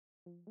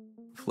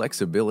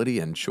Flexibility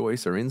and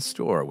choice are in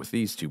store with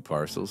these two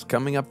parcels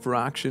coming up for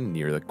auction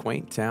near the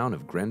quaint town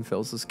of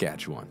Grenfell,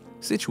 Saskatchewan.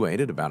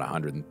 Situated about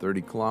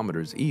 130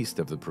 kilometers east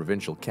of the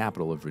provincial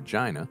capital of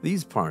Regina,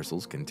 these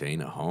parcels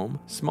contain a home,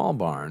 small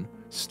barn,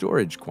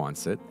 storage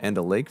quonset, and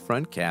a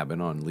lakefront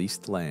cabin on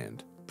leased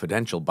land.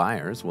 Potential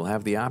buyers will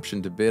have the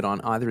option to bid on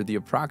either the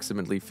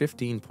approximately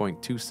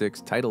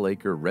 15.26 title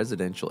acre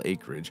residential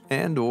acreage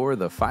and or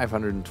the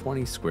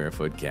 520 square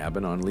foot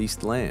cabin on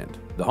leased land.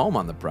 The home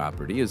on the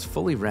property is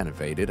fully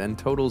renovated and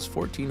totals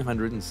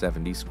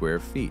 1,470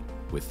 square feet,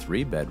 with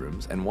 3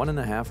 bedrooms and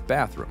 1.5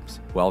 bathrooms,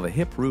 while the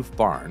hip roof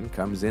barn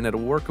comes in at a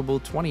workable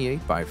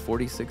 28 by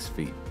 46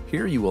 feet.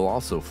 Here you will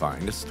also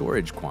find a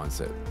storage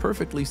quonset,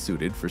 perfectly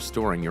suited for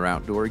storing your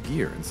outdoor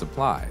gear and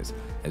supplies,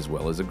 as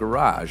well as a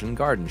garage and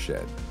garden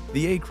shed.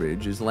 The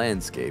acreage is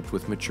landscaped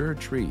with mature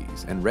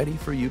trees and ready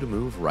for you to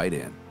move right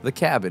in. The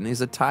cabin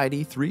is a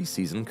tidy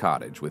 3-season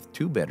cottage with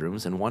 2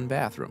 bedrooms and 1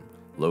 bathroom,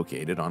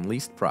 located on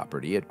leased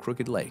property at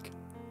Crooked Lake.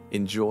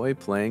 Enjoy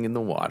playing in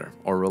the water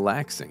or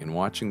relaxing and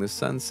watching the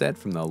sunset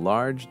from the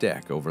large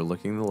deck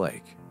overlooking the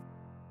lake.